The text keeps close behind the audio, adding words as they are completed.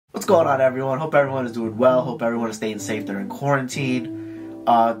What's going on, everyone? Hope everyone is doing well. Hope everyone is staying safe during quarantine.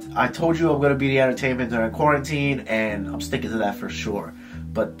 I told you I'm going to be the entertainment during quarantine, and I'm sticking to that for sure.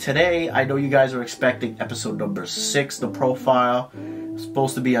 But today, I know you guys are expecting episode number 6, the profile. It's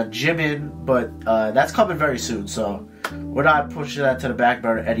supposed to be on Jimin, but that's coming very soon, so we're not pushing that to the back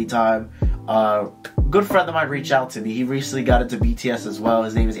burner anytime. Good friend of mine reached out to me. He recently got into BTS as well.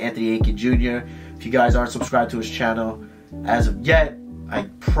 His name is Anthony96jr. If you guys aren't subscribed to his channel as of yet, I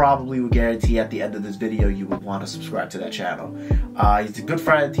probably would guarantee at the end of this video you would want to subscribe to that channel. He's a good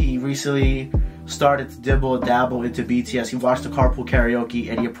friend. He recently started to dibble and dabble into BTS. He watched the Carpool Karaoke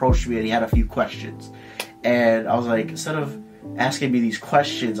and he approached me and he had a few questions. And I was like, instead of asking me these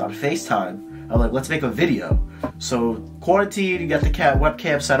questions on FaceTime, I was like, let's make a video. So quarantine, you got the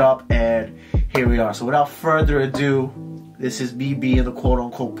webcam set up, and here we are. So without further ado, this is me being the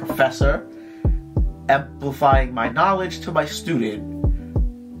quote-unquote professor, amplifying my knowledge to my student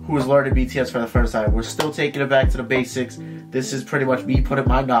who is learning BTS for the first time. We're still taking it back to the basics. This is pretty much me putting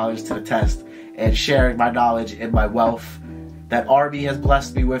my knowledge to the test and sharing my knowledge and my wealth that Army has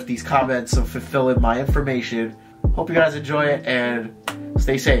blessed me with, these comments of fulfilling my information. Hope you guys enjoy it and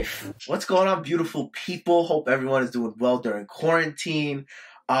stay safe. What's going on, beautiful people? Hope everyone is doing well during quarantine.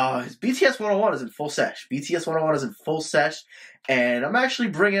 BTS 101 is in full sesh. BTS 101 is in full sesh, and I'm actually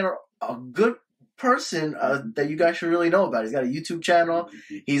bringing a good person that you guys should really know about. He's got a YouTube channel.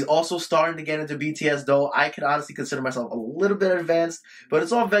 He's also starting to get into BTS, though I can honestly consider myself a little bit advanced, but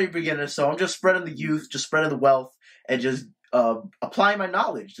it's all very beginner, so I'm just spreading the youth, just spreading the wealth, and just applying my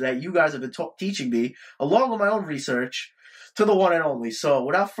knowledge that you guys have been teaching me, along with my own research, to the one and only. So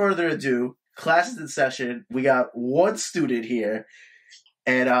without further ado, class is in session. We got one student here,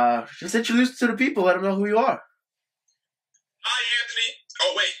 and just introduce to the people, let them know who you are. Hi, Anthony.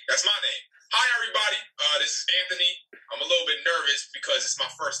 Oh, wait, that's my name. Hi, everybody. This is Anthony. I'm a little bit nervous because it's my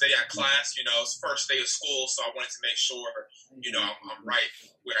first day at class. You know, it's the first day of school, so I wanted to make sure, you know, I'm right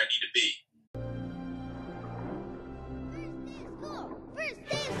where I need to be. First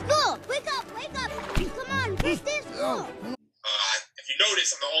day of school! Wake up, wake up! Come on, first day of school! If you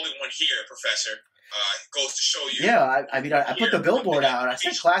notice, I'm the only one here, Professor. It goes to show you. Yeah, I mean, I put the billboard out. I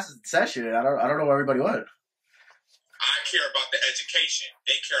said class is in session. I don't know where everybody went. I care about the education.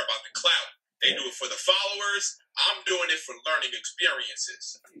 They care about the clout. They do it for the followers. I'm doing it for learning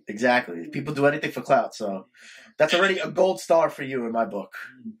experiences. Exactly. People do anything for clout, so that's already a gold star for you in my book.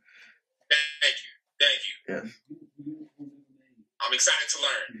 Thank you. Thank you. Yes. I'm excited to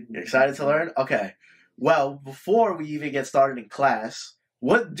learn. You're excited to learn? Okay. Well, before we even get started in class,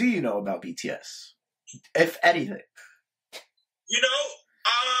 what do you know about BTS? If anything. You know,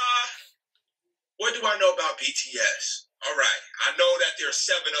 what do I know about BTS? All right. I know that there are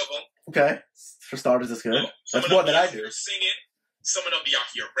 7 of them. Okay. For starters, that's good. Some That's of more them than I be out do. here singing. Some of them be out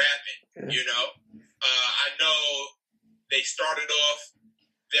here rapping, Yeah. you know. I know they started off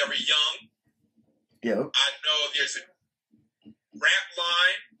very young. Yep. I know there's a rap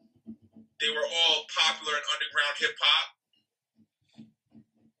line. They were all popular in underground hip-hop.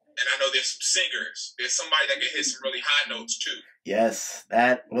 And I know there's some singers. There's somebody that can hit some really high notes, too. Yes,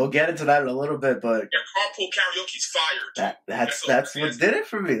 we'll get into that in a little bit, but Their Carpool Karaoke's fire, too. that's what did it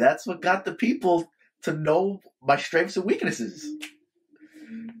for me. That's what got the people to know my strengths and weaknesses.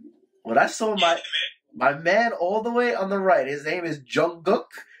 When I saw my man all the way on the right, his name is Jungkook,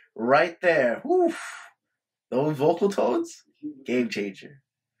 right there. Whew. Those vocal tones, game changer.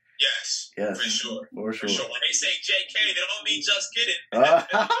 Yes, Yes, for sure. For sure. When they say JK, they don't mean just kidding. They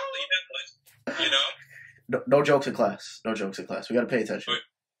don't mean that much, you know? No jokes in class. No jokes in class. We got to pay attention. All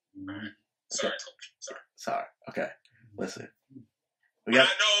right. Sorry. Sorry. Okay. Listen. I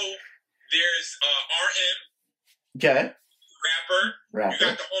know there's RM. Okay. Rapper. You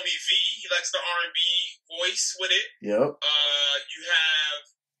got the homie V. He likes the R&B voice with it. Yep. You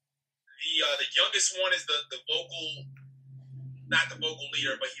have the youngest one is the vocal, not the vocal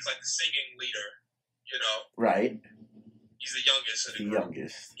leader, but he's like the singing leader. You know. Right. He's the youngest of the group.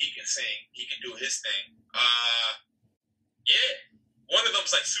 Youngest. He can sing. He can do his thing. Yeah. One of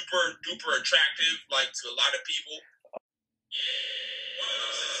them's like super duper attractive, like to a lot of people.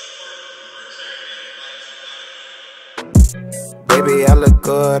 Baby, I look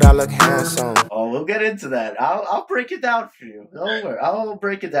good, I look handsome. Oh, we'll get into that. I'll break it down for you. Don't worry. I'll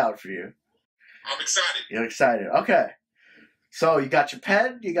break it down for you. I'm excited. You're excited. Okay. So you got your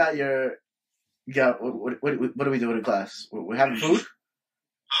pen. You got what are we doing in class? We're having food.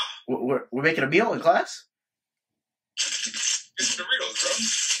 We're making a meal in class. It's Doritos,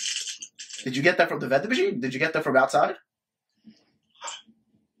 bro. Did you get that from the vending machine? Did you get that from outside?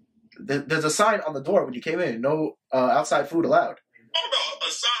 There's a sign on the door when you came in. No outside food allowed. Oh, no, a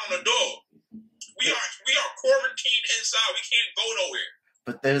a sign on the door. We are quarantined inside. We can't go nowhere.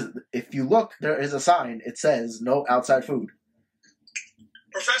 But if you look, there is a sign. It says no outside food.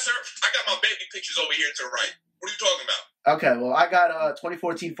 Professor, I got my baby pictures over here to the right. What are you talking about? Okay, well, I got a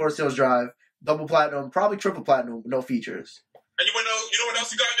 2014 Forest Hills Drive, double platinum, probably triple platinum, no features. And you know what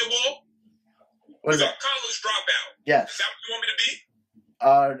else you got on your wall? What is that? College dropout. Yes. Is that what you want me to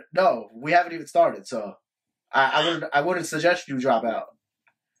be? No, we haven't even started, so I wouldn't suggest you drop out.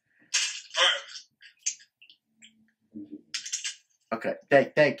 All right. Okay,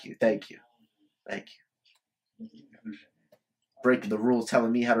 thank you. Breaking the rules,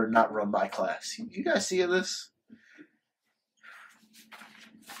 telling me how to not run my class. You guys see this?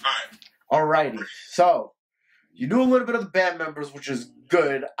 Alrighty, so you knew a little bit of the band members, which is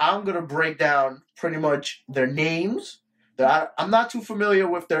good. I'm gonna break down pretty much their names. I'm not too familiar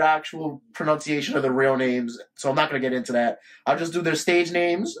with their actual pronunciation of their real names, so I'm not gonna get into that. I'll just do their stage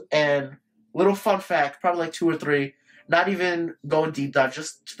names and little fun fact, probably like 2 or 3. Not even going deep dive,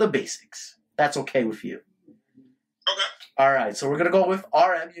 just the basics. That's okay with you. Okay. Alright, so we're going to go with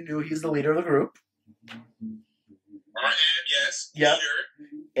RM. You knew he's the leader of the group. RM, yes. Yep.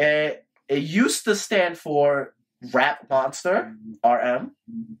 Leader. It used to stand for Rap Monster, RM.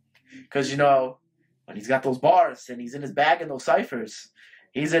 Because, when he's got those bars and he's in his bag in those ciphers,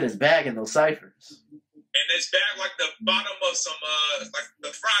 he's in his bag in those ciphers. And this bag like the bottom of some, like the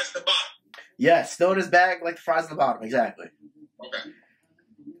fries at the bottom. Yes, still in his bag like the fries on the bottom, exactly. Okay.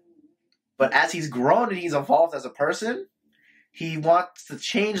 But as he's grown and he's evolved as a person, he wants to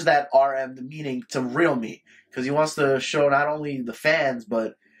change that RM, the meaning, to real me. Because he wants to show not only the fans,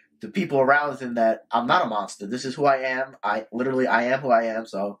 but the people around him that I'm not a monster. This is who I am. I am who I am.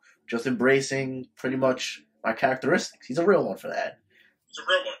 So just embracing pretty much my characteristics. He's a real one for that. He's a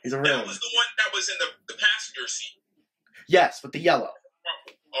real one. He's a real one. That was the one that was in the passenger seat. Yes, with the yellow.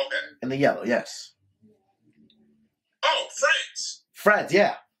 Okay. In the yellow, yes. Oh, Friends. Friends,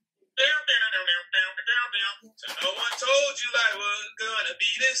 yeah. So no one told you life was gonna be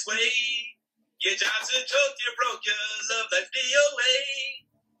this way. Your job's a joke, you broke your love life away.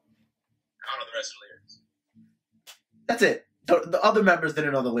 I don't know the rest of the lyrics. That's it. The other members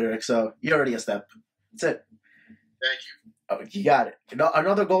didn't know the lyrics, so you're already a step. That's it. Thank you. Oh, you got it.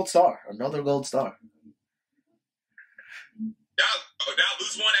 Another gold star. Another gold star. Now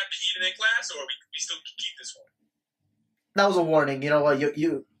lose one after eating in class, or we still keep this one? That was a warning. You know what?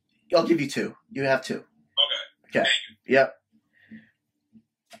 I'll give you 2. You have 2. Okay. Okay. Thank you. Yep.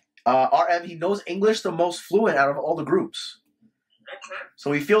 RM, he knows English the most fluent out of all the groups. Okay.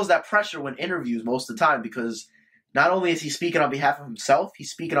 So he feels that pressure when interviews most of the time because not only is he speaking on behalf of himself,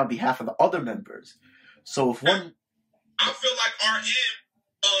 he's speaking on behalf of the other members. So if one... I feel like RM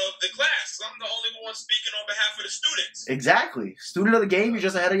of the class. I'm the only one speaking on behalf of the students. Exactly. Student of the game, you're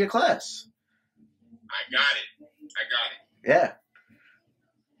just ahead of your class. I got it. Yeah.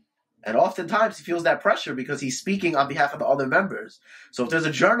 And oftentimes he feels that pressure because he's speaking on behalf of the other members. So if there's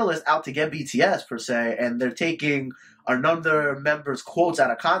a journalist out to get BTS, per se, and they're taking another member's quotes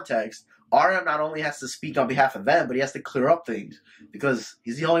out of context, RM not only has to speak on behalf of them, but he has to clear up things because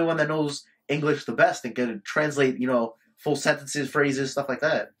he's the only one that knows English the best and can translate, full sentences, phrases, stuff like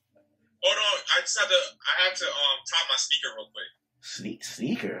that. Hold on, I have to tie my sneaker real quick.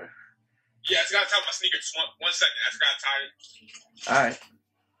 Sneaker? Yeah, I just gotta tie my sneaker. Just one second. I just gotta tie it. All right.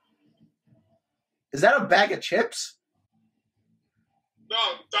 Is that a bag of chips? No,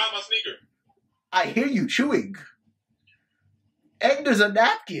 tie my sneaker. I hear you chewing. And there's a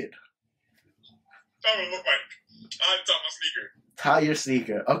napkin. That's what it look like. I tie my sneaker. Tie your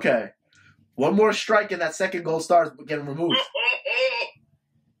sneaker. Okay. One more strike and that second gold star is getting removed.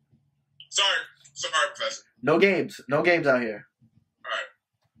 Sorry, Professor. No games. No games out here. Alright.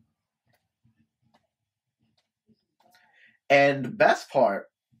 And the best part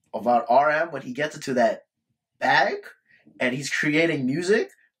about RM, when he gets into that bag and he's creating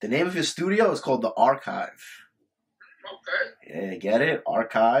music, the name of his studio is called The Archive. Okay. Yeah, get it?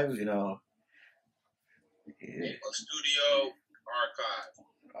 Archive, Yeah. Studio,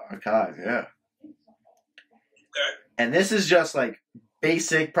 Archive, yeah. Okay. And this is just like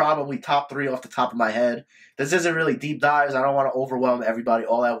basic, probably top 3 off the top of my head. This isn't really deep dives. I don't want to overwhelm everybody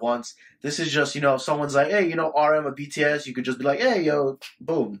all at once. This is just, if someone's like, hey, RM or BTS, you could just be like, hey, yo,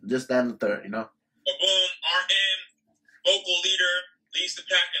 boom, this, that, and the third, So boom, RM, vocal leader, leads the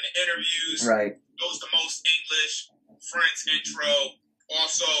pack in the interviews. Right. Knows the most English, Friends intro.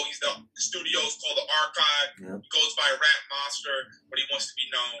 Also, the studio's called The Archive. Yep. He goes by Rap Monster, but he wants to be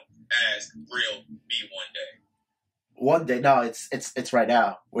known as Real Me one day. One day, no, it's right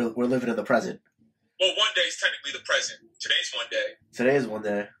now. We're living in the present. Well, one day is technically the present. Today's one day. Today is one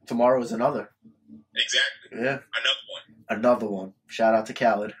day. Tomorrow is another. Exactly. Yeah. Another one. Another one. Shout out to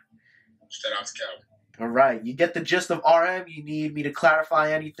Khaled. Shout out to Calvin. All right. You get the gist of RM. You need me to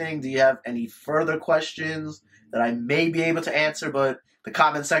clarify anything? Do you have any further questions that I may be able to answer? But the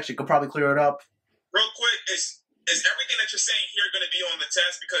comment section could probably clear it up. Real quick, is everything that you're saying here going to be on the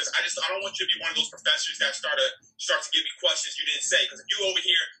test? Because I don't want you to be one of those professors that start to give me questions you didn't say. Because if you over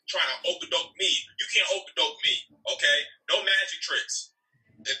here trying to okie-doke me, you can't okie-doke me. Okay? No magic tricks.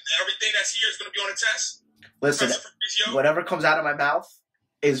 If everything that's here is going to be on the test. Listen, whatever comes out of my mouth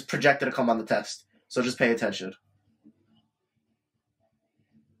is projected to come on the test. So just pay attention.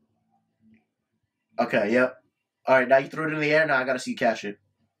 Okay, yep. All right, now you threw it in the air. Now I got to see you catch it.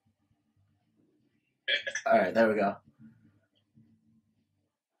 All right, there we go.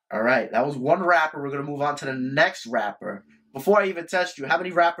 All right, that was one rapper. We're going to move on to the next rapper. Before I even test you, how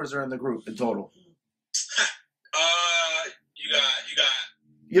many rappers are in the group in total? You got.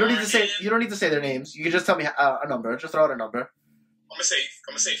 You don't need to say their names. You can just tell me a number. Just throw out a number. I'm gonna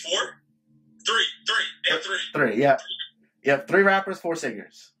say 4, 3. Yeah, 3. 3. Yeah. Yep. 3 rappers, 4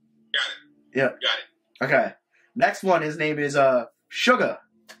 singers. Got it. Yep. Got it. Okay. Next one. His name is Sugar.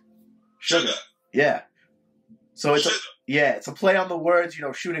 Sugar. Yeah. So it's a play on the words,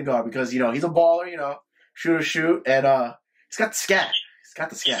 shooting guard, because he's a baller, shoot, and he's got the scat.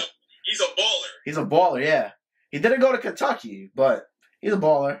 He's a baller. He's a baller, yeah. He didn't go to Kentucky, but he's a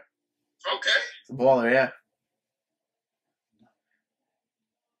baller. Okay. He's a baller, yeah.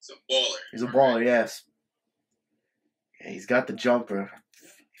 He's a baller. Right. Yes. Yeah, he's got the jumper.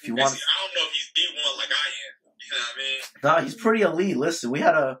 If you want, I don't know if he's D1 like I am. You know what I mean? No, he's pretty elite. Listen, we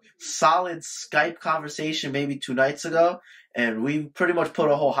had a solid Skype conversation maybe 2 nights ago, and we pretty much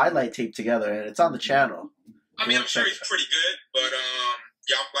put a whole highlight tape together, and it's on the channel. I mean, I'm sure he's pretty good, but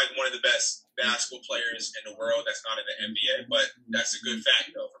yeah, I'm like one of the best basketball players in the world that's not in the NBA, but that's a good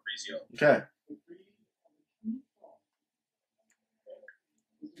fact, though, Fabrizio. Okay.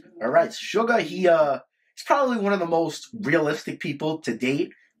 All right, Sugar, he's probably one of the most realistic people to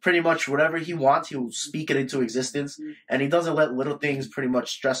date. Pretty much whatever he wants, he'll speak it into existence, and he doesn't let little things pretty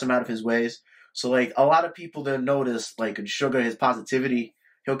much stress him out of his ways. So, like, a lot of people didn't notice, like, in Sugar, his positivity.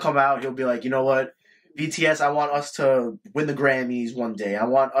 He'll come out, he'll be like, you know what, BTS, I want us to win the Grammys one day. I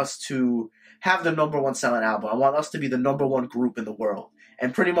want us to have the #1 selling album. I want us to be the #1 group in the world.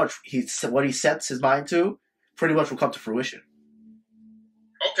 And pretty much what he sets his mind to pretty much will come to fruition.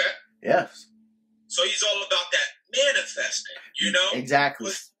 Okay. Yes. So he's all about that manifesting, Exactly.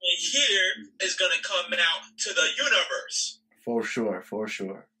 What's here is going to come out to the universe. For sure.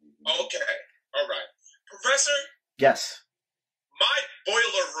 Okay. All right. Professor? Yes. My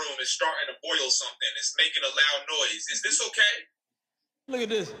boiler room is starting to boil something. It's making a loud noise. Is this okay? Look at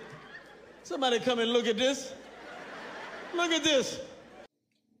this. Somebody come and look at this. Look at this.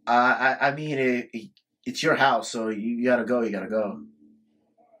 I mean, it's your house, so you gotta go. You gotta go.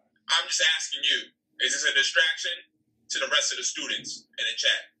 I'm just asking you. Is this a distraction to the rest of the students in the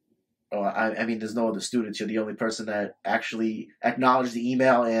chat? Oh, I mean, there's no other students. You're the only person that actually acknowledged the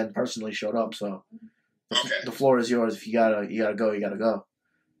email and personally showed up. So the floor is yours. If you gotta go, you gotta go.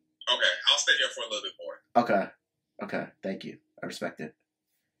 Okay, I'll stay here for a little bit more. Okay. Thank you. I respect it.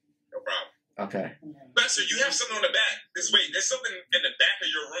 No problem. Okay. Professor, you have something on the back. There's something in the back of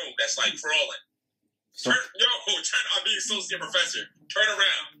your room that's like crawling. I'm being associate professor. Turn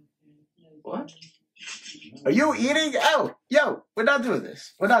around. What? Are you eating? Oh, yo, we're not doing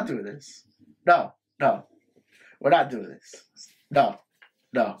this. No. We're not doing this.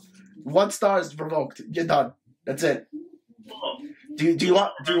 No. 1 star is revoked. You're done. That's it. Do you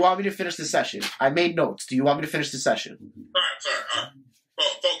want me to finish the session? I made notes. Do you want me to finish the session? All right. Well,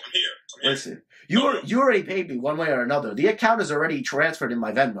 folks, I'm here. Listen, you already paid me one way or another. The account is already transferred in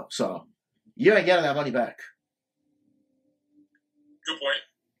my Venmo, so you ain't getting that money back. Good point.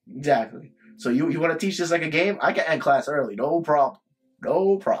 Exactly. So you want to teach this like a game? I can end class early. No problem.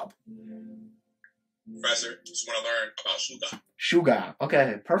 Professor, just want to learn about Suga. Suga.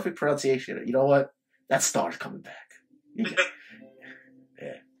 Okay, perfect pronunciation. You know what? That star's coming back. Yeah.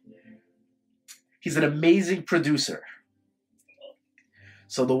 He's an amazing producer.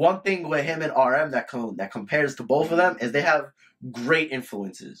 So the one thing with him and RM that compares to both of them is they have great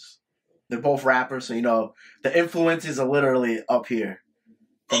influences. They're both rappers, so the influences are literally up here.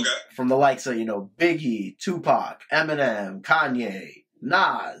 From the likes of, Biggie, Tupac, Eminem, Kanye,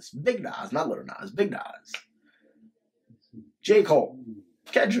 Nas, Big Nas, not Little Nas, Big Nas, J. Cole,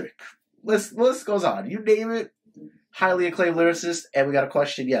 Kendrick. List goes on. You name it. Highly acclaimed lyricist, and we got a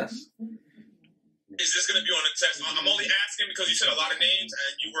question, yes. Is this going to be on the test? I'm only asking because you said a lot of names,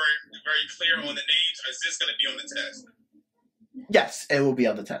 and you weren't very clear on the names. Is this going to be on the test? Yes, it will be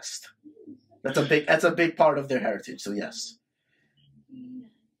on the test. That's a big part of their heritage. So yes. Can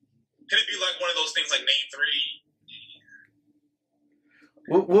it be like one of those things like name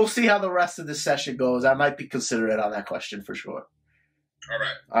 3? We'll see how the rest of this session goes. I might be considerate on that question for sure. All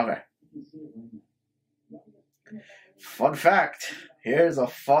right. Okay. Fun fact. Here's a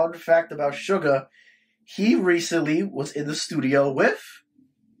fun fact about Sugar. He recently was in the studio with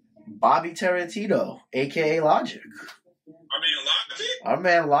Bobby Tarantino, a.k.a. Logic. Our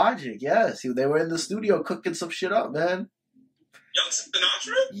man Logic, yes. They were in the studio cooking some shit up, man. Young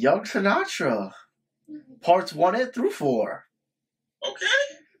Sinatra? Young Sinatra. Parts 1 and through 4. Okay.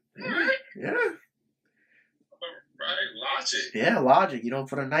 All right. Yeah. Right, Logic. Yeah, Logic.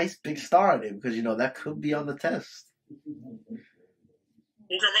 Put a nice big star in it because, that could be on the test. Who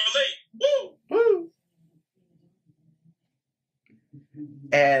can relate? Woo! Woo!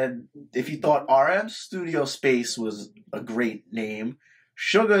 And if you thought RM Studio Space was a great name,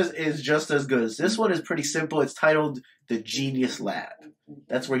 Sugar's is just as good. This one is pretty simple. It's titled The Genius Lab.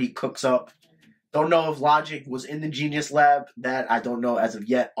 That's where he cooks up. Don't know if Logic was in the Genius Lab. That I don't know as of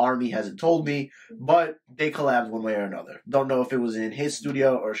yet. Army hasn't told me. But they collabed one way or another. Don't know if it was in his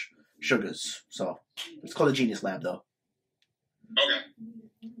studio or Sugar's. So, it's called the Genius Lab, though. Okay.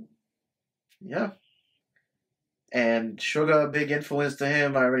 Yeah. And Sugar, a big influence to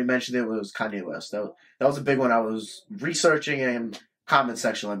him, I already mentioned it, was Kanye West. That was a big one I was researching, and comment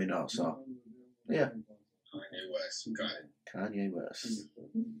section let me know. So, yeah. Kanye West. Got it. Kanye West.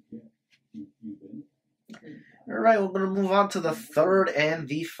 All right, we're going to move on to the third and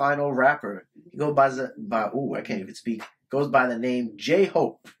the final rapper. He goes by I can't even speak. Goes by the name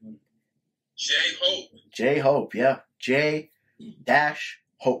J-Hope. J-Hope. J-Hope, yeah. J-Hope.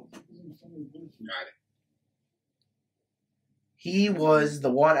 Got it. He was the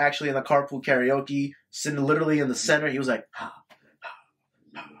one actually in the carpool karaoke, sitting literally in the center. He was like,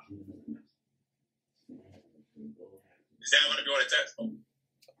 Is that going to be on the test?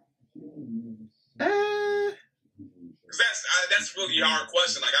 Because that's really a hard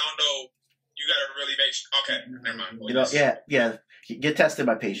question. Like, I don't know. You got to really make sure. Okay, never mind. Yeah. Get tested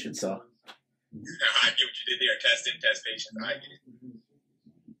by patients, so. I get what you did there. Test patients. I get it.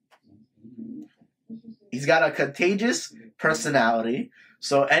 He's got a contagious personality.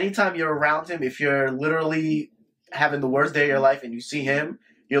 So anytime you're around him, if you're literally having the worst day of your life and you see him,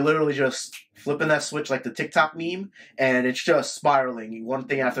 you're literally just flipping that switch like the Tik Tok meme, and it's just spiraling one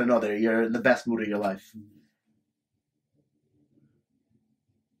thing after another. You're in the best mood of your life.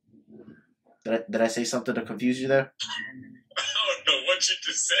 Did I say something to confuse you there? I don't know what you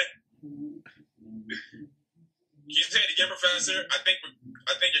just said. You said it again, Professor. I think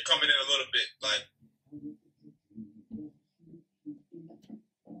you're coming in a little bit like.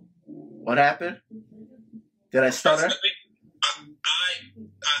 What happened? Did I stutter? I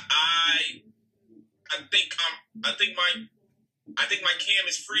think my cam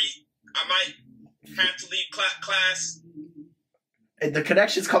is free. I might have to leave class. The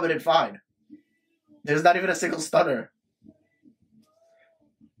connection's coming in fine. There's not even a single stutter.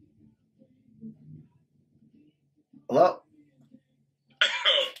 Hello?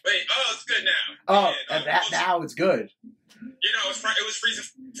 Oh, wait. Oh, it's good now. Oh, yeah, and now it's good. It was freezing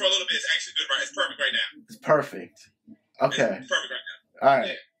for a little bit. It's actually good, right? It's perfect right now. It's perfect. Okay. It's perfect right now. All right.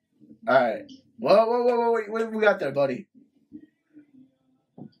 Yeah. All right. Whoa. What we got there, buddy?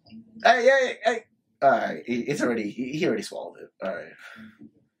 Hey. All right. It's already, he already swallowed it. All right.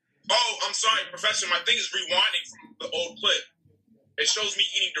 Oh, I'm sorry, Professor. My thing is rewinding from the old clip. It shows me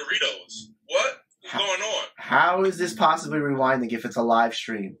eating Doritos. What? What's going on? How is this possibly rewinding if it's a live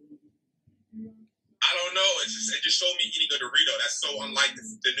stream? I don't know. It just showed me eating a Dorito. That's so unlike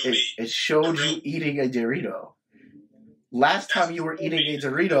the new me. It showed you eating a Dorito. Last time you were eating a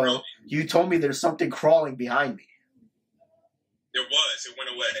Dorito, you told me there's something crawling behind me. There was. It went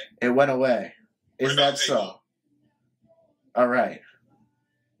away. It went away. Is that so? All right.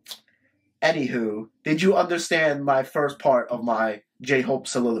 Anywho, did you understand my first part of my J-Hope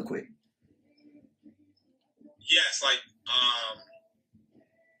soliloquy? Yes,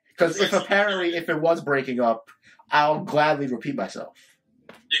 because if it was breaking up, I'll gladly repeat myself.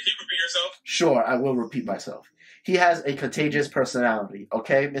 Yeah, can you repeat yourself? Sure, I will repeat myself. He has a contagious personality,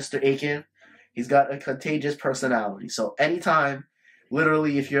 okay, Mr. Aiken? He's got a contagious personality. So anytime,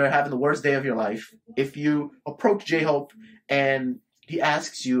 literally, if you're having the worst day of your life, if you approach J-Hope and he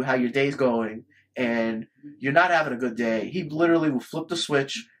asks you how your day's going and you're not having a good day, he literally will flip the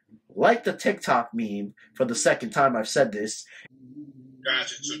switch, like the Tik Tok meme, for the second time I've said this.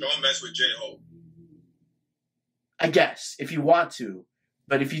 Gotcha. So don't mess with J-Hope. I guess, if you want to.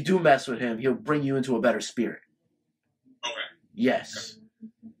 But if you do mess with him, he'll bring you into a better spirit. Okay. Yes.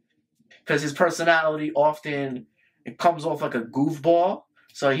 Because his personality often, it comes off like a goofball.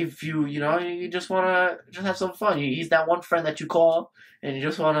 So if you just want to just have some fun. He's that one friend that you call and you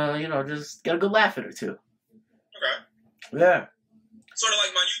just want to, just get a good laugh at her too. Okay. Yeah. Sort of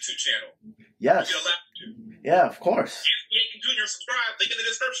like my YouTube channel. Yes. You get a laugh too. Yeah, of course. Anthony Jr. Subscribe. Link in the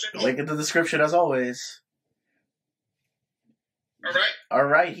description. Link in the description as always. All right. All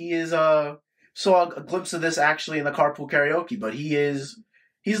right. He is saw a glimpse of this actually in the carpool karaoke, but he's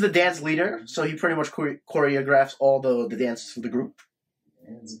the dance leader, so he pretty much choreographs all the dances for the group.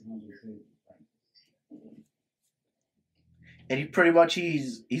 And he pretty much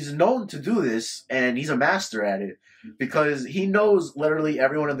he's known to do this, and he's a master at it because he knows literally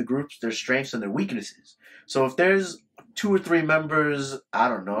everyone in the groups, their strengths and their weaknesses. So if there's 2 or 3 members, I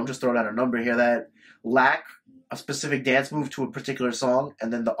don't know, I'm just throwing out a number here, that lack a specific dance move to a particular song,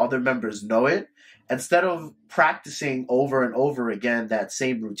 and then the other members know it, instead of practicing over and over again that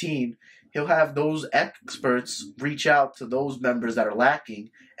same routine, he'll have those experts reach out to those members that are lacking,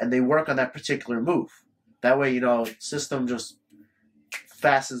 and they work on that particular move. That way, system just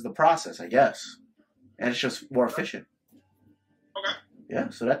fastens the process, I guess. And it's just more efficient. Okay.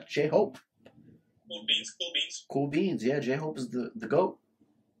 Yeah, so that's J-Hope. Cool beans, cool beans. Cool beans, yeah. J-Hope is the GOAT.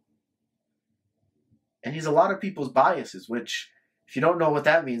 And he's a lot of people's biases, which, if you don't know what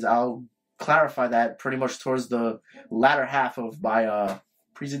that means, I'll clarify that pretty much towards the latter half of my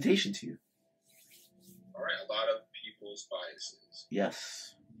presentation to you. All right, a lot of people's biases.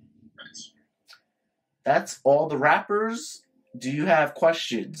 Yes. Nice. That's all the rappers. Do you have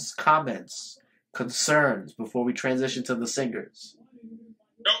questions, comments, concerns before we transition to the singers?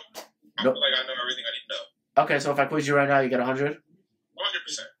 Nope. I Nope. feel like I know everything I need to know. Okay, so if I quiz you right now, you get 100?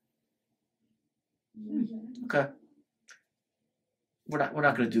 100%. Okay. We're not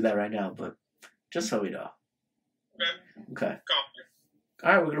going to do that right now, but just so we know. Okay. Confident. All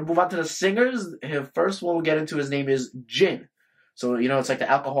right, we're going to move on to the singers. The first one we'll get into, his name is Jin. So, it's like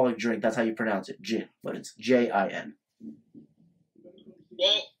the alcoholic drink. That's how you pronounce it, Jin. But it's J-I-N.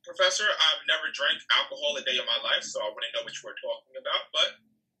 Well, Professor, I've never drank alcohol a day in my life, so I wouldn't know what you were talking about, but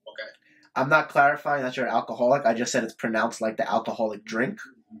okay. I'm not clarifying that you're an alcoholic. I just said it's pronounced like the alcoholic drink.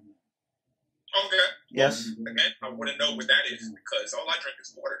 Okay. Yes. Well, again, I wouldn't know what that is because all I drink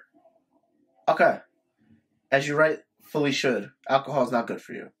is water. Okay. As you rightfully should. Alcohol is not good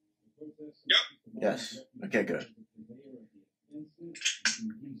for you. Yep. Yes. Okay, good.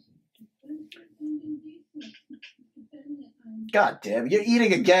 God damn, you're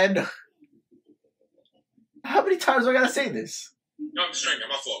eating again. How many times do I gotta say this? No, I'm just drinking.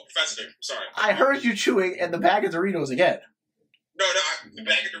 My fault. Professor, I'm sorry. I heard you chewing and the bag of Doritos again. No, the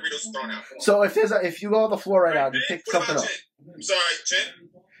bag of Doritos is thrown out. So if you go on the floor right now and you pick What something about up. Jen? I'm sorry, Jen.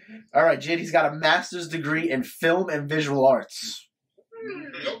 All right, Jin, he's got a master's degree in film and visual arts.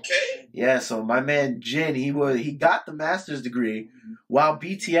 Okay. Yeah, so my man Jin, he got the master's degree while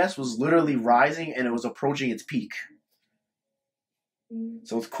BTS was literally rising and it was approaching its peak.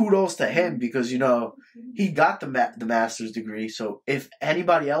 So it's kudos to him because, he got the master's degree. So if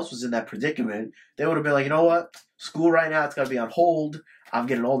anybody else was in that predicament, they would have been like, you know what? School right now, it's got to be on hold. I'm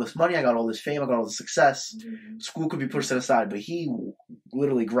getting all this money. I got all this fame. I got all this success. School could be pushed to the side. But he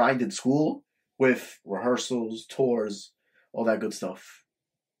literally grinded school with rehearsals, tours, all that good stuff.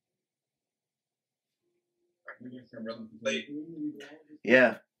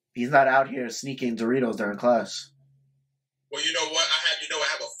 Yeah. He's not out here sneaking Doritos during class. Well, you know what? I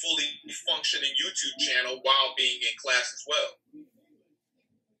have a fully functioning YouTube channel while being in class as well.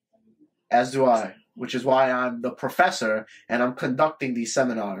 As do I, which is why I'm the professor and I'm conducting these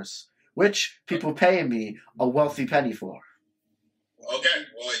seminars, which people pay me a wealthy penny for. Okay,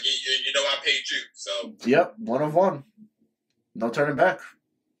 well, I paid you, so. Yep, 1 of 1. No turning back.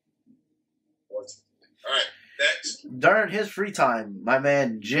 All right, next. During his free time, my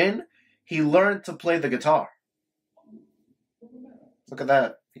man Jin, he learned to play the guitar. Look at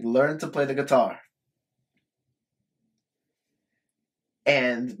that. He learned to play the guitar.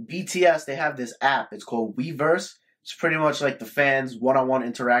 And BTS, they have this app. It's called Weverse. It's pretty much like the fans' one-on-one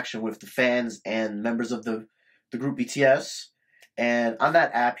interaction with the fans and members of the group BTS. And on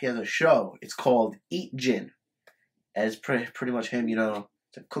that app, he has a show. It's called Eat Jin. And it's pretty much him,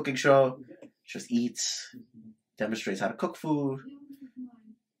 it's a cooking show. Just eats, demonstrates how to cook food.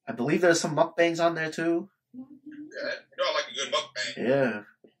 I believe there's some mukbangs on there too. Yeah, I like a good mukbang. Yeah.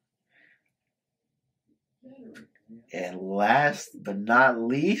 And last but not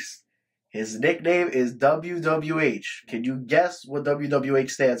least, his nickname is WWH. Can you guess what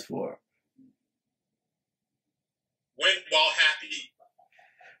WWH stands for? Win while happy.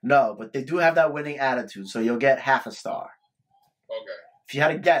 No, but they do have that winning attitude, so you'll get half a star. Okay. If you had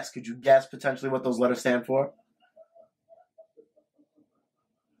to guess, could you guess potentially what those letters stand for?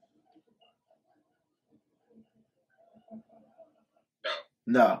 No.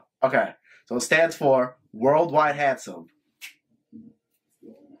 No. Okay. So it stands for Worldwide Handsome.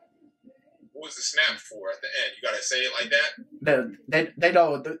 What was the snap for at the end? You gotta say it like that? They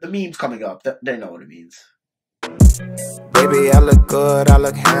know the meme's coming up. They know what it means. Baby, I look good, I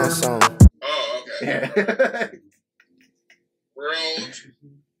look handsome. Oh, okay. Yeah. Worldwide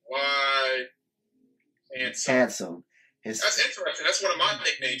handsome. Handsome. That's interesting. That's one of my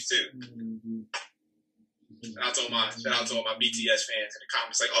nicknames too. Shout out to all my BTS fans in the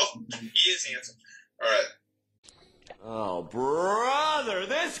comments. Like, oh, he is handsome. All right. Oh, brother,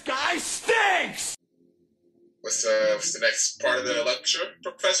 this guy stinks! What's the next part of the lecture,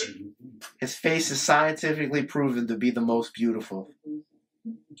 Professor? His face is scientifically proven to be the most beautiful.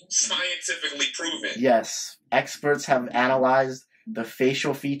 Scientifically proven. Yes. Experts have analyzed the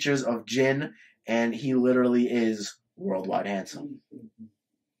facial features of Jin, and he literally is worldwide handsome.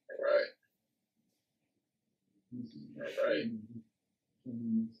 All right.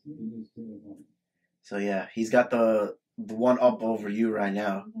 So yeah, he's got the one up over you right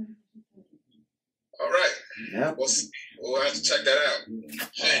now. All right. Yep. We'll have to check that out.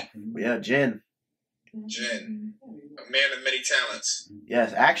 Jin. Yeah, Jin. Jin. A man of many talents.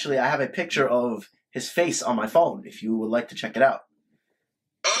 Yes, actually, I have a picture of his face on my phone, if you would like to check it out.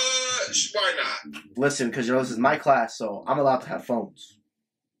 Why not? Listen, because you know this is my class, so I'm allowed to have phones.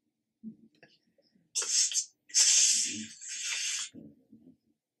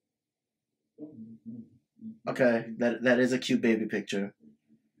 Okay, that is a cute baby picture.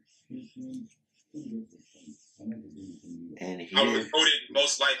 And I was voted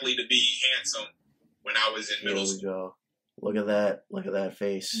most likely to be handsome when I was in middle school. Here we go. Look at that. Look at that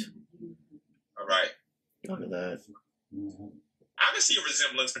face. All right. Look at that. I can see a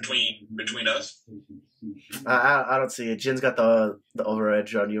resemblance between us. I don't see it. Jin's got the over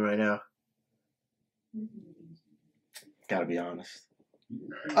edge on you right now. Gotta be honest.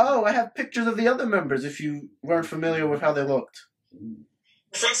 Oh, I have pictures of the other members if you weren't familiar with how they looked.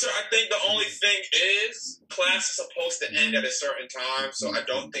 Professor, I think the only thing is class is supposed to end at a certain time, so I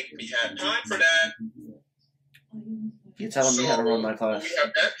don't think we have time for that. You're telling me how to run my class. We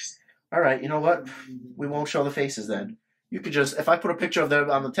have next. All right, you know what? We won't show the faces then. You could just, if I put a picture of them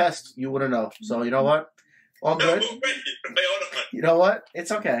on the test, you wouldn't know. So you know what? All good. No, wait, hold on. You know what?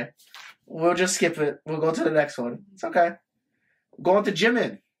 It's okay. We'll just skip it. We'll go to the next one. It's okay. Go on to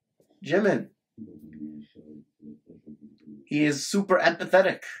Jimin. Jimin. He is super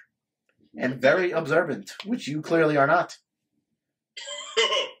empathetic and very observant, which you clearly are not.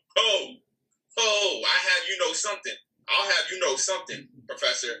 I have you know something. I'll have you know something,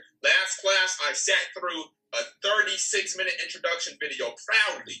 Professor. Last class, I sat through a 36-minute introduction video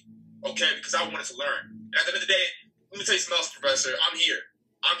proudly, okay, because I wanted to learn. At the end of the day, let me tell you something else, Professor. I'm here.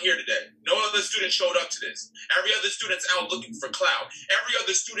 I'm here today. No other student showed up to this. Every other student's out looking for clout. Every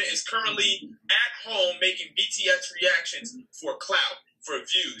other student is currently at home making BTS reactions for clout, for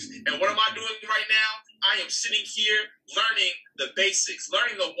views. And what am I doing right now? I am sitting here learning the basics,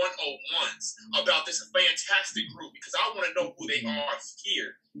 learning the 101s about this fantastic group because I want to know who they are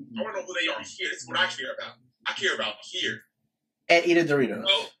here. I want to know who they are here. This is what I care about. I care about here. And eating Doritos.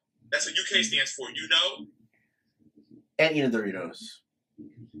 Oh, that's what UK stands for, you know? And eating Doritos.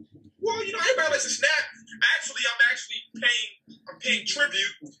 Well, you know, everybody likes a snack. Actually, I'm paying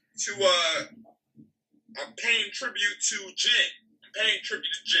tribute to Jin. I'm paying tribute to Jin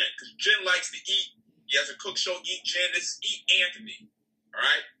because Jin likes to eat. He has a cook show, Eat Jin. This is Eat Anthony. All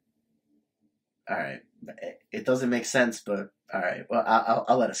right. All right. It doesn't make sense, but all right. Well,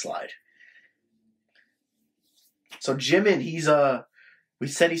 I'll let it slide. So Jimin, we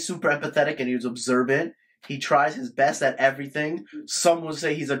said he's super empathetic and he's observant. He tries his best at everything. Some would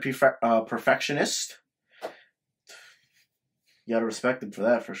say he's a perfectionist. You gotta respect him for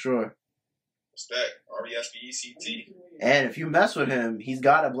that, for sure. Respect. R-E-S-P-E-C-T. And if you mess with him, he's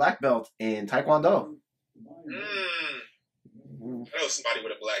got a black belt in Taekwondo. I know somebody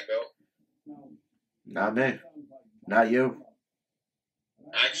with a black belt. Not me. Not you.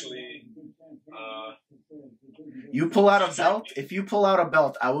 Actually, you pull out a belt. If you pull out a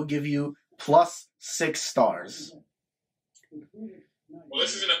belt, I will give you +6 stars. Well,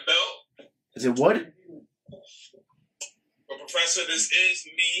 this isn't a belt. Is it wood? But Professor, this is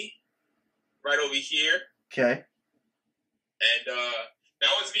me, right over here. Okay. And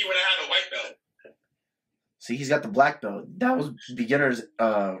that was me when I had a white belt. See, he's got the black belt. That was beginner's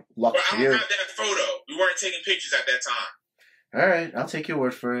luck But for I you. don't have that photo. We weren't taking pictures at that time. All right, I'll take your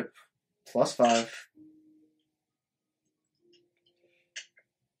word for it. +5.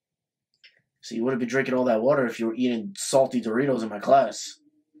 So you wouldn't be drinking all that water if you were eating salty Doritos in my class.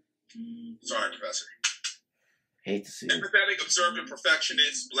 Sorry, Professor. Hate to see it. Empathetic, observant,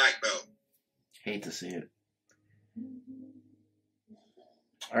 perfectionist, black belt. Hate to see it.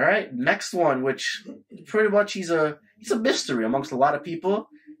 All right, next one, which pretty much he's a mystery amongst a lot of people.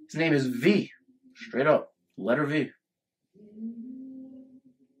 His name is V. Straight up, letter V.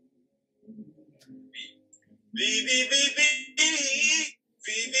 V.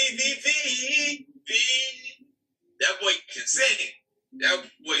 That boy can sing. That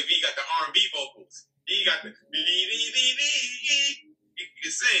boy V got the R&B vocals. He got the V. He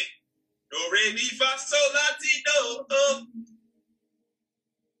can sing. Do re mi fa sol la ti do.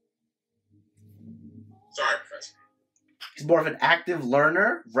 Sorry, Professor. He's more of an active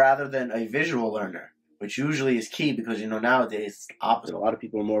learner rather than a visual learner, which usually is key because, nowadays it's the opposite. A lot of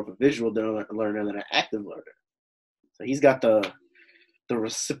people are more of a visual learner than an active learner. So he's got the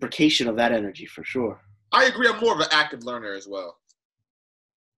reciprocation of that energy for sure. I agree. I'm more of an active learner as well.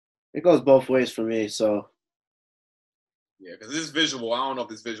 It goes both ways for me, so. Yeah, because this visual, I don't know if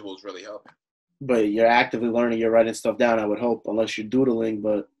this visual is really helping. But you're actively learning, you're writing stuff down, I would hope, unless you're doodling,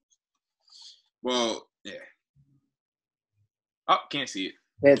 but. Well, yeah. Oh, can't see it.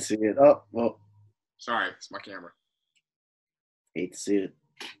 Can't see it. Oh, well. Sorry, it's my camera. Hate to see it.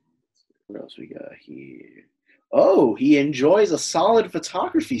 What else we got here? Oh, he enjoys a solid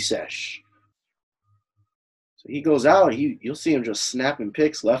photography sesh. So he goes out and you'll see him just snapping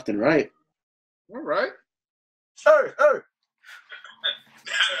pics left and right. All right. Hey.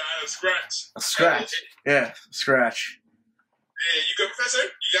 Scratch. A scratch. Yeah, scratch. Yeah, you good, Professor?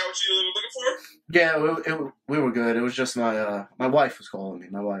 You got what you were looking for? Yeah, we were good. It was just my wife was calling me.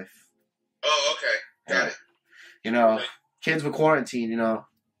 My wife. Oh, okay. Got it. Kids with quarantine,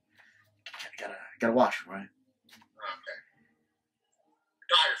 gotta watch them, right? Okay.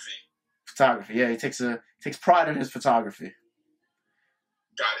 Photography. Yeah, he takes pride in his photography.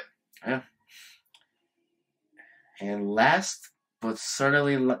 Got it. Yeah. And last but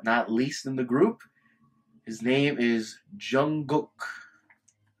certainly not least in the group, his name is Jungkook.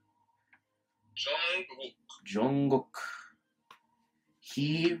 Jungkook.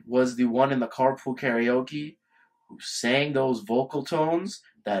 He was the one in the carpool karaoke who sang those vocal tones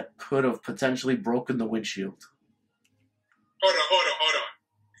that could have potentially broken the windshield. Hold on.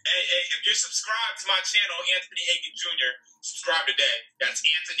 Hey, if you're subscribed to my channel, Anthony Aiken Jr., subscribe today. That's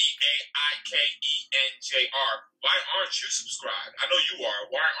Anthony AIKENJR. Why aren't you subscribed? I know you are.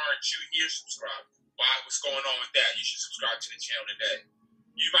 Why aren't you here subscribed? What's going on with that? You should subscribe to the channel today.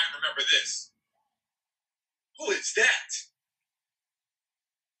 You might remember this. Who is that?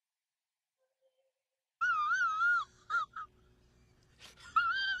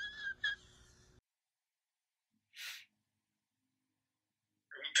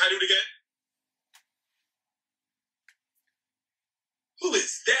 Can I do it again? Who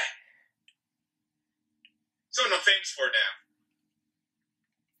is that? Something I'm famous for now.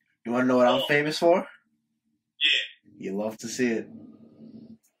 You want to know what I'm famous for? Yeah. You love to see it.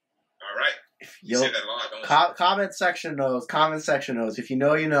 All right. You say that a lot, don't you? Comment section knows. If you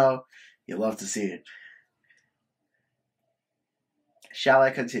know, you know. You love to see it. Shall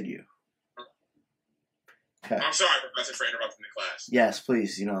I continue? Okay. I'm sorry, Professor, for interrupting the class. Yes,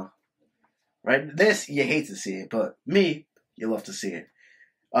 please, Right? This, you hate to see it, but me, you love to see it.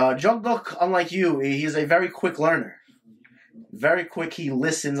 Jungkook, unlike you, he's a very quick learner. Very quick, he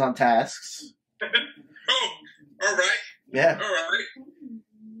listens on tasks. Oh, all right. Yeah. All right.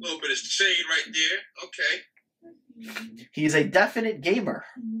 A little bit of shade right there. Okay. He's a definite gamer.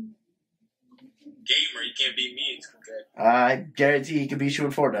 Gamer, you can't beat me. It's okay. I guarantee he can beat you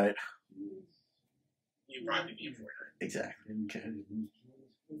in Fortnite. You probably beat me in Fortnite. Exactly. Okay.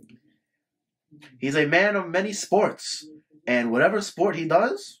 He's a man of many sports. And whatever sport he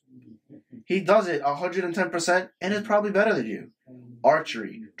does it 110% and is probably better than you.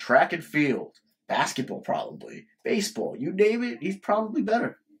 Archery, track and field, basketball probably, baseball, you name it, he's probably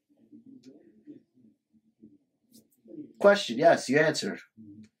better. Question, yes, you answered.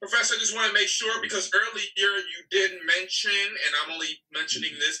 Professor, I just want to make sure, because earlier you did mention, and I'm only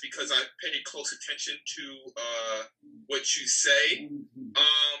mentioning this because I paid close attention to what you say.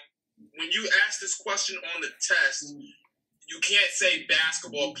 When you ask this question on the test, you can't say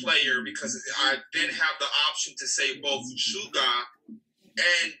basketball player because I then have the option to say both Suga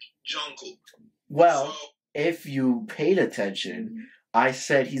and Jungkook. Well, if you paid attention, I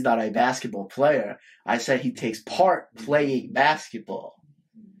said he's not a basketball player. I said he takes part playing basketball.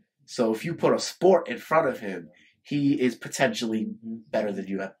 So if you put a sport in front of him, he is potentially better than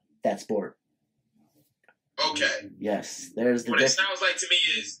you at that sport. Okay. Yes, there's the What it sounds like to me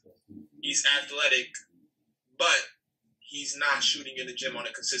is He's athletic, but he's not shooting in the gym on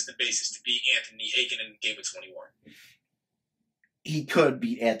a consistent basis to beat Anthony Aiken in a game of 21. He could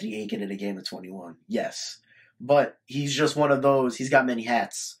beat Anthony Aiken in a game of 21, yes. But he's just one of those, he's got many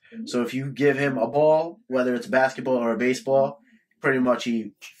hats. So if you give him a ball, whether it's basketball or a baseball, pretty much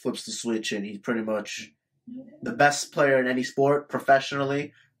he flips the switch and he's pretty much the best player in any sport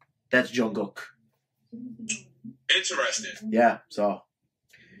professionally. That's Jungkook. Interesting. Yeah, so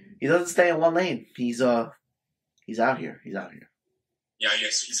he doesn't stay in one lane. He's out here. He's out here. Yeah,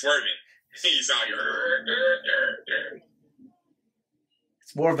 yes, he's swerving. He's out here.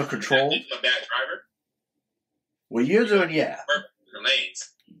 It's more of a control. He's a bad driver. What you're doing, yeah. The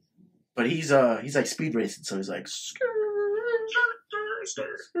lanes. But he's like speed racing, so he's like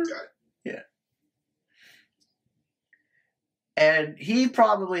Got it. yeah. And he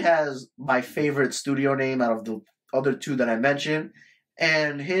probably has my favorite studio name out of the other two that I mentioned,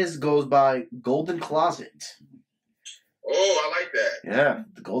 and his goes by Golden Closet. Oh, I like that. Yeah,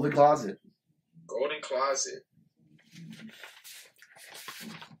 the Golden Closet. Golden Closet.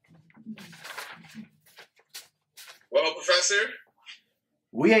 Well, Professor,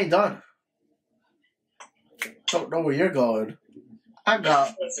 We ain't done. Don't know where you're going.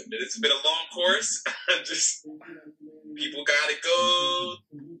 it's been a long course. Just people gotta go.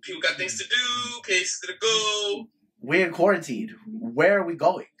 People got things to do. Places to go. We're in quarantine. Where are we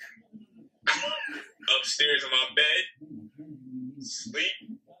going? Upstairs in my bed.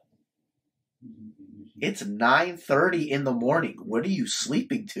 Sleep. It's 9:30 in the morning. What are you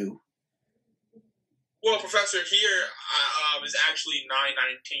sleeping to? Well, Professor, here is actually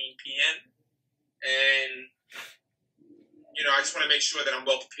 9:19 p.m. And, I just want to make sure that I'm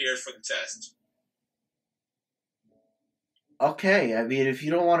well prepared for the test. Okay, I mean, if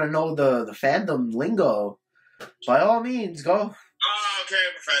you don't want to know the fandom lingo, by all means, go. Oh, okay,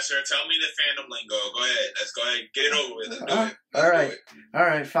 Professor. Tell me the fandom lingo. Go ahead. Let's go ahead. Get it over with. Let's do it. All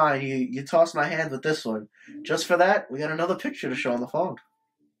right, fine. You tossed my hand with this one. Just for that, we got another picture to show on the phone.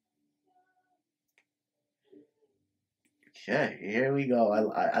 Okay, here we go.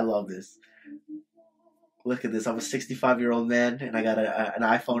 I love this. Look at this. I'm a 65-year-old man, and I got an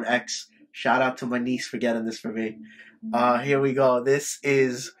iPhone X. Shout out to my niece for getting this for me. Here we go. This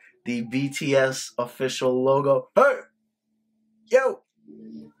is the BTS official logo. Hey! Yo!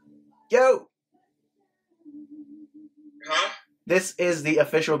 Huh? This is the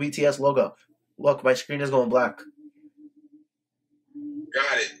official BTS logo. Look, my screen is going black.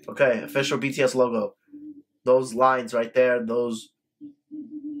 Got it. Okay, official BTS logo. Those lines right there, those,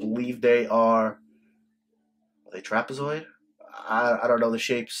 I believe they are they trapezoid? I don't know the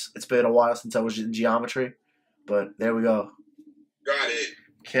shapes. It's been a while since I was in geometry, but there we go. Got it.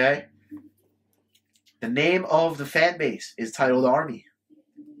 Okay. The name of the fan base is titled ARMY.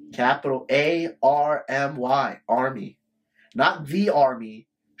 Capital ARMY. ARMY. Not the Army,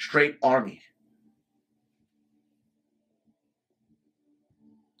 straight ARMY.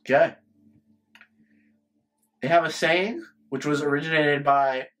 Okay. They have a saying, which was originated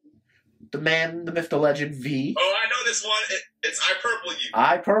by the man, the myth, the legend, V. Oh, I know this one. It's I Purple You.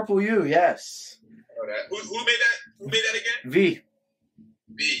 I Purple You, yes. I know that. Who made that? Who made that again? V.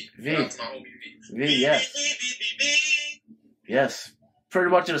 V. That's my homie V. V, yes. V. Yes. Pretty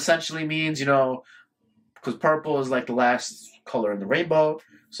much it essentially means, because purple is like the last color in the rainbow.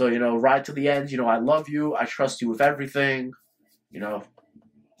 So, ride to the end, I love you, I trust you with everything.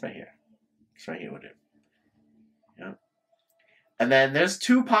 Right here. It's right here with it. Yeah. And then there's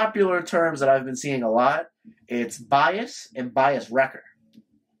two popular terms that I've been seeing a lot. It's bias and bias wrecker.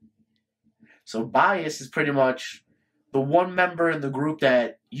 So bias is pretty much the one member in the group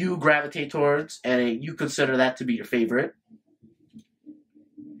that you gravitate towards and you consider that to be your favorite.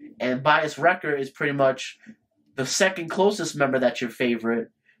 And bias wrecker is pretty much the second closest member that's your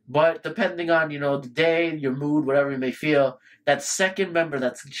favorite. But depending on, the day, your mood, whatever you may feel, that second member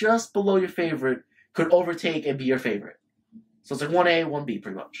that's just below your favorite could overtake and be your favorite. So it's like 1A, 1B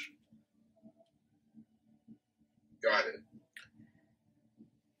pretty much. Got it.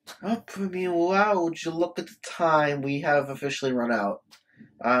 Wow, would you look at the time? We have officially run out.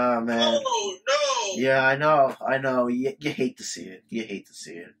 Ah, man. Oh, no! Yeah, I know. You hate to see it.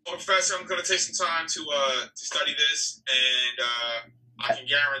 Well, Professor, I'm going to take some time to study this, and I can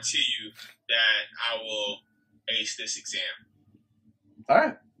guarantee you that I will ace this exam. All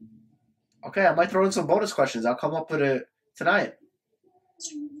right. Okay, I might throw in some bonus questions. I'll come up with it tonight.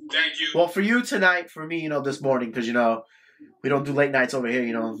 Thank you. Well, for you tonight, for me, this morning, because, we don't do late nights over here,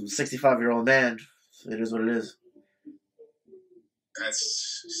 I'm a 65-year-old man. It is what it is. That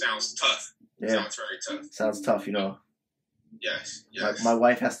sounds tough. Yeah. Sounds very tough. Sounds tough, Yes, yes. My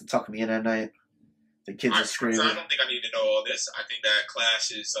wife has to tuck me in at night. The kids are screaming. I don't think I need to know all this. I think that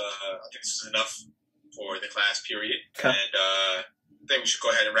class is, I think this is enough for the class period. Okay. And I think we should go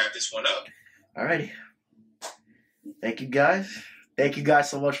ahead and wrap this one up. Alrighty. Thank you guys. Thank you guys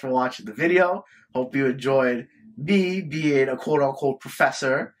so much for watching the video. Hope you enjoyed me being a quote-unquote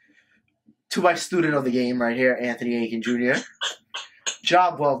professor to my student of the game right here, Anthony Aiken Jr.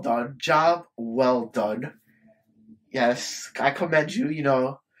 Job well done. Job well done. Yes, I commend you, you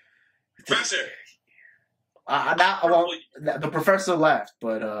know. Professor! The professor left,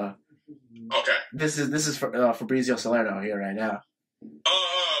 but okay. This is Fabrizio Salerno here right now.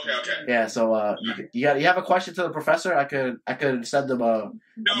 Oh, okay. Yeah, so you have a question to the professor? I could send them a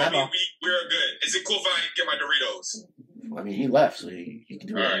memo. We're good. Is it cool if I get my Doritos? I mean, he left, so he can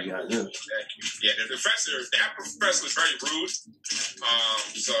do whatever you gotta do. Yeah, that professor was very rude.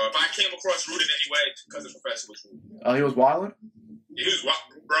 So if I came across rude in any way, because the professor was rude. Oh, he was wilding? He was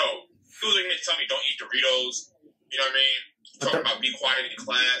bro. He was here to tell me don't eat Doritos. You know what I mean? Talking about be quiet in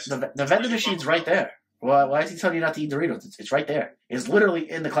class. The vending machine's right there. Why is he telling you not to eat Doritos? It's right there. It's literally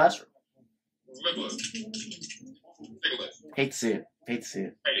in the classroom. Take a look. Hate to see it.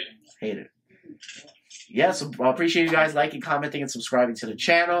 Hate it. yeah, so I appreciate you guys liking, commenting, and subscribing to the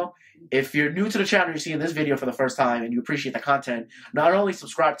channel. If you're new to the channel, you're seeing this video for the first time, and you appreciate the content, not only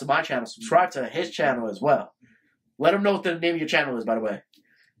subscribe to my channel, subscribe to his channel as well. Let him know what the name of your channel is, by the way.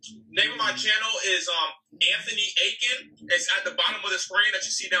 Name of my channel is Anthony Aiken. It's at the bottom of the screen that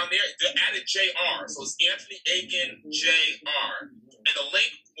you see down there. They added JR, so it's Anthony Aiken JR, and the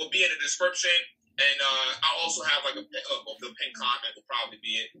link will be in the description. And I'll also have like the pinned comment will probably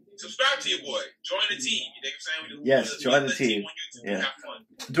be it. Subscribe to your boy. Join the team. You know what I'm saying? Yes, join the team. Yeah. Have fun.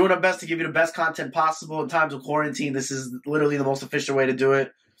 Doing our best to give you the best content possible in times of quarantine. This is literally the most efficient way to do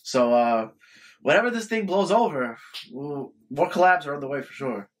it. So whenever this thing blows over, more collabs are on the way for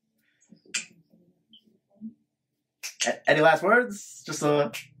sure. Any last words? Just my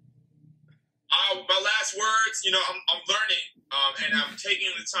last words, I'm learning, and I'm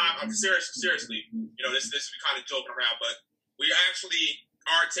taking the time. I'm seriously. This we kind of joking around, but we actually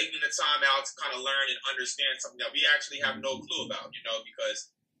are taking the time out to kind of learn and understand something that we actually have no clue about.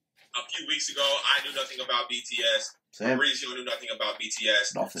 Because a few weeks ago I knew nothing about BTS. Fabrizio knew nothing about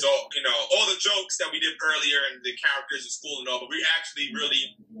BTS. Nothing. So all the jokes that we did earlier and the characters in school and all, but we actually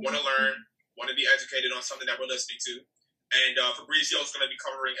really want to learn, want to be educated on something that we're listening to. And Fabrizio is going to be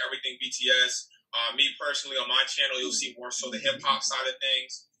covering everything BTS. Me personally, on my channel, you'll see more so the hip hop side of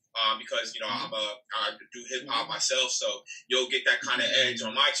things because I do hip hop myself, so you'll get that kind of edge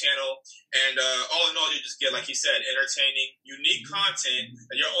on my channel. And all in all, you just get, like he said, entertaining, unique content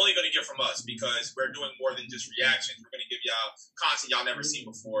that you're only going to get from us because we're doing more than just reactions. We're going to give y'all content y'all never seen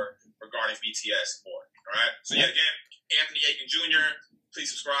before regarding BTS more. All right. So yet again, Anthony Aiken Jr.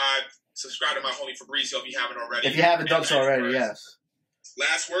 Please subscribe. Subscribe to my homie Fabrizio if you haven't already. If you haven't done so already, yes.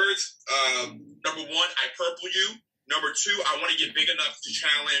 Last words. Number one, I purple you. Number two, I want to get big enough to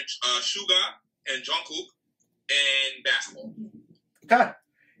challenge Suga and Jungkook in basketball. Okay.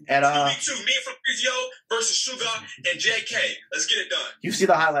 And me and Fabrizio versus Suga and JK. Let's get it done. You see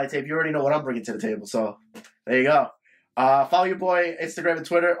the highlight tape. You already know what I'm bringing to the table. So there you go. Follow your boy Instagram and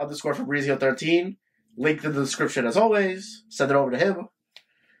Twitter _Fabrizio13. Link in the description as always. Send it over to him.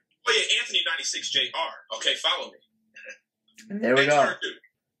 Oh yeah, Anthony96jr. Okay, follow me. There we go.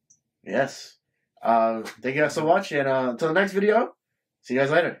 Yes. Thank you guys so much, and until the next video, see you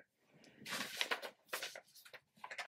guys later.